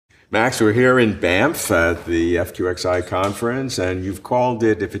Max, we're here in Banff at the FQXI conference, and you've called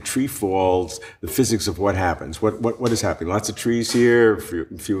it, if a tree falls, the physics of what happens. What is happening? Lots of trees here, a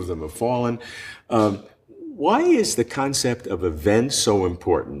few of them have fallen. Why is the concept of events so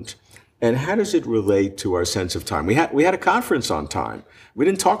important, and how does it relate to our sense of time? We had a conference on time. We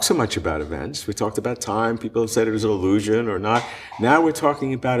didn't talk so much about events. We talked about time. People have said it was an illusion or not. Now we're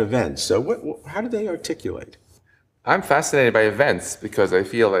talking about events. So how do they articulate? I'm fascinated by events because I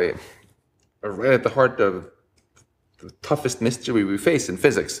feel they are right at the heart of the toughest mystery we face in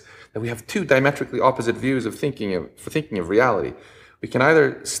physics. That we have two diametrically opposite views of thinking of reality. We can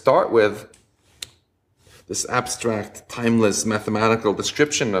either start with this abstract, timeless, mathematical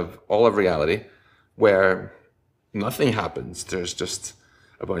description of all of reality, where nothing happens. There's just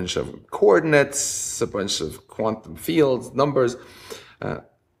a bunch of coordinates, a bunch of quantum fields, numbers,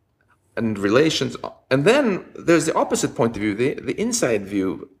 and relations. And then there's the opposite point of view, the inside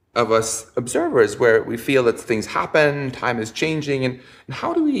view of us observers, where we feel that things happen, time is changing, and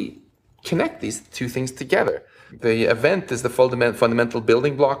how do we connect these two things together? The event is the fundamental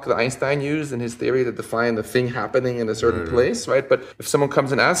building block that Einstein used in his theory to define the thing happening in a certain place, right? But if someone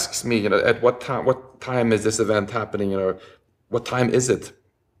comes and asks me, at what time is this event happening, or what time is it?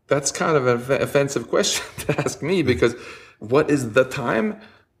 That's kind of an offensive question to ask me, because what is the time?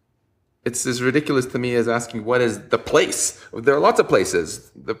 It's as ridiculous to me as asking what is the place. There are lots of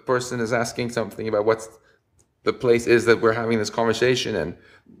places. The person is asking something about what the place is that we're having this conversation, and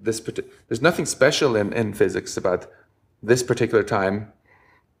there's nothing special in physics about this particular time.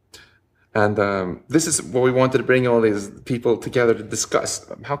 And this is what we wanted to bring all these people together to discuss.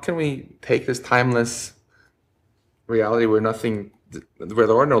 How can we take this timeless reality where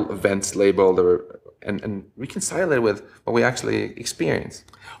there are no events labeled, and reconcile it with what we actually experience?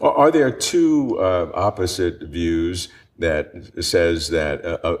 Are there two opposite views that says that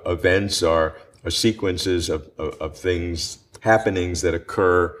events are sequences of things, happenings that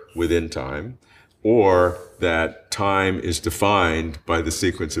occur within time, or that time is defined by the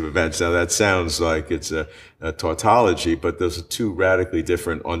sequence of events? Now that sounds like it's a tautology, but those are two radically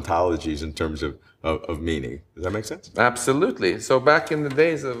different ontologies in terms of meaning. Does that make sense? Absolutely. So back in the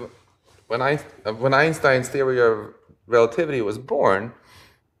days of when Einstein's theory of relativity was born,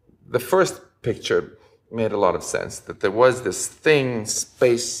 the first picture made a lot of sense, that there was this thing,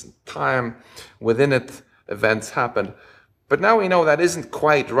 space, time, within it, events happened. But now we know that isn't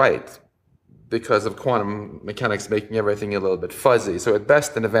quite right because of quantum mechanics making everything a little bit fuzzy. So at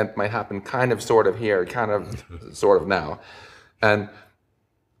best, an event might happen kind of, sort of here, kind of, sort of now. And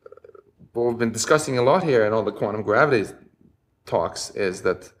what we've been discussing a lot here in all the quantum gravity talks is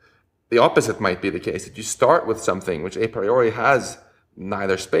that the opposite might be the case, that you start with something which a priori has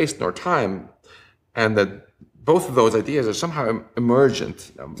neither space nor time, and that both of those ideas are somehow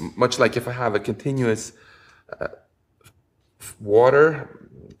emergent, much like if I have a continuous water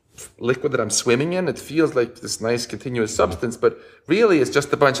liquid that I'm swimming in, it feels like this nice continuous substance, but really it's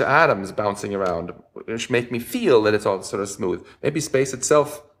just a bunch of atoms bouncing around, which make me feel that it's all sort of smooth. Maybe space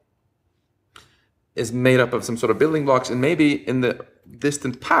itself is made up of some sort of building blocks, and maybe in the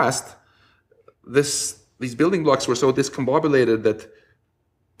distant past, these building blocks were so discombobulated that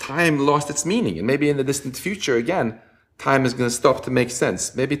time lost its meaning. And maybe in the distant future, again, time is going to stop to make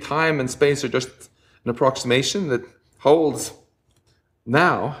sense. Maybe time and space are just an approximation that holds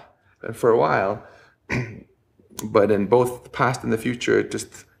now and for a while, but in both the past and the future, it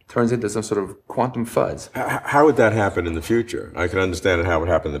just turns into some sort of quantum fuzz. How would that happen in the future? I can understand how it would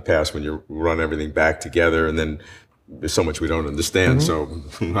happen in the past when you run everything back together, and then there's so much we don't understand, so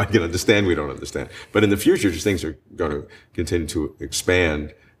I can understand we don't understand. But in the future, just things are going to continue to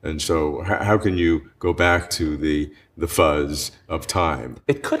expand. And so how can you go back to the fuzz of time?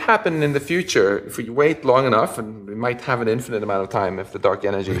 It could happen in the future if we wait long enough, and we might have an infinite amount of time if the dark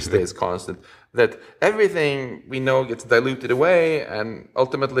energy stays constant, that everything we know gets diluted away, and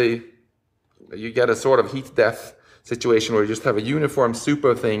ultimately you get a sort of heat death situation where you just have a uniform soup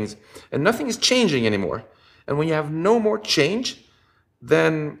of things and nothing is changing anymore. And when you have no more change,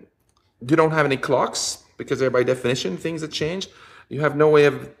 then you don't have any clocks, because they're by definition things that change. You have no way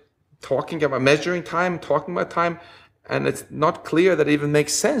of talking about measuring time, talking about time, and it's not clear that it even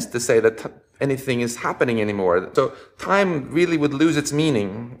makes sense to say that anything is happening anymore. So time really would lose its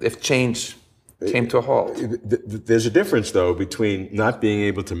meaning if change came to a halt. There's a difference, though, between not being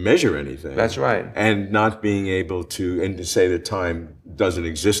able to measure anything. That's right. And not being able to say that time doesn't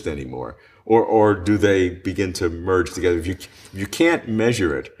exist anymore. Or do they begin to merge together? If you can't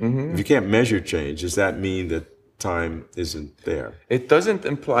measure it, if you can't measure change, does that mean that time isn't there? It doesn't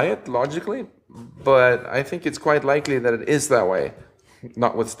imply it logically, but I think it's quite likely that it is that way.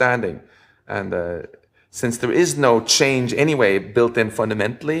 notwithstanding. And since there is no change anyway built in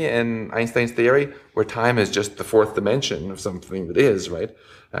fundamentally in Einstein's theory, where time is just the fourth dimension of something that is, right?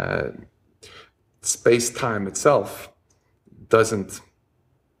 Space-time itself doesn't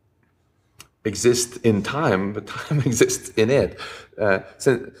exist in time, but time exists in it.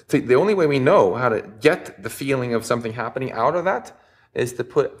 So the only way we know how to get the feeling of something happening out of that is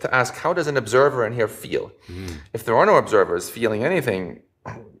to ask, how does an observer in here feel? If there are no observers feeling anything,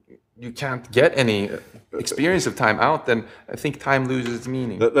 you can't get any experience of time out, then I think time loses its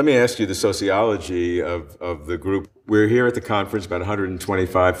meaning. Let me ask you the sociology of the group. We're here at the conference, about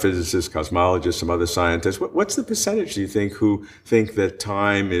 125 physicists, cosmologists, some other scientists. What's the percentage, do you think, who think that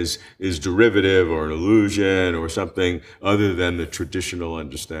time is derivative or an illusion or something other than the traditional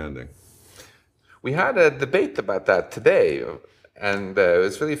understanding? We had a debate about that today, and it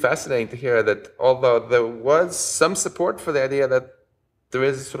was really fascinating to hear that although there was some support for the idea that there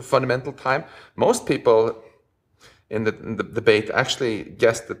is a sort of fundamental time, most people in the debate actually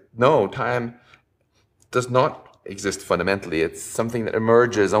guessed that no, time does not exist fundamentally. It's something that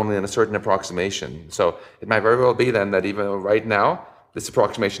emerges only in a certain approximation. So it might very well be then that even right now, this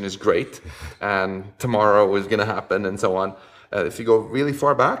approximation is great, and tomorrow is going to happen, and so on. If you go really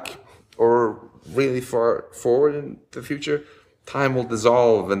far back or really far forward in the future, time will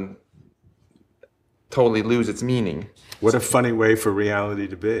dissolve and totally lose its meaning. What a funny way for reality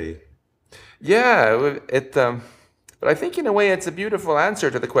to be. Yeah, but I think in a way it's a beautiful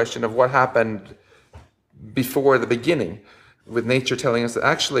answer to the question of what happened before the beginning, with nature telling us that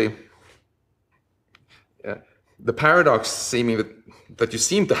actually the paradox seeming that you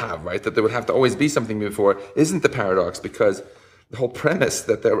seem to have, right, that there would have to always be something before, isn't the paradox, because the whole premise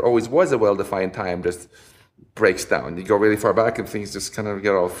that there always was a well-defined time just breaks down. You go really far back and things just kind of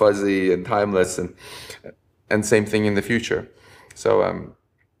get all fuzzy and timeless, and same thing in the future. So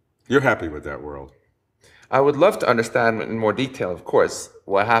you're happy with that world? I would love to understand in more detail, of course,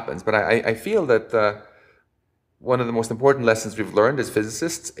 what happens, but I feel that one of the most important lessons we've learned as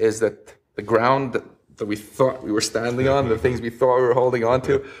physicists is that the ground that we thought we were standing on, the things we thought we were holding on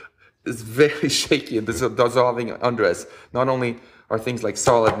to, is very shaky and dissolving under us. Not only are things like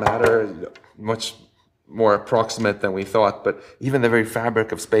solid matter much more approximate than we thought, but even the very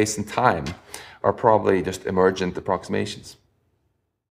fabric of space and time are probably just emergent approximations.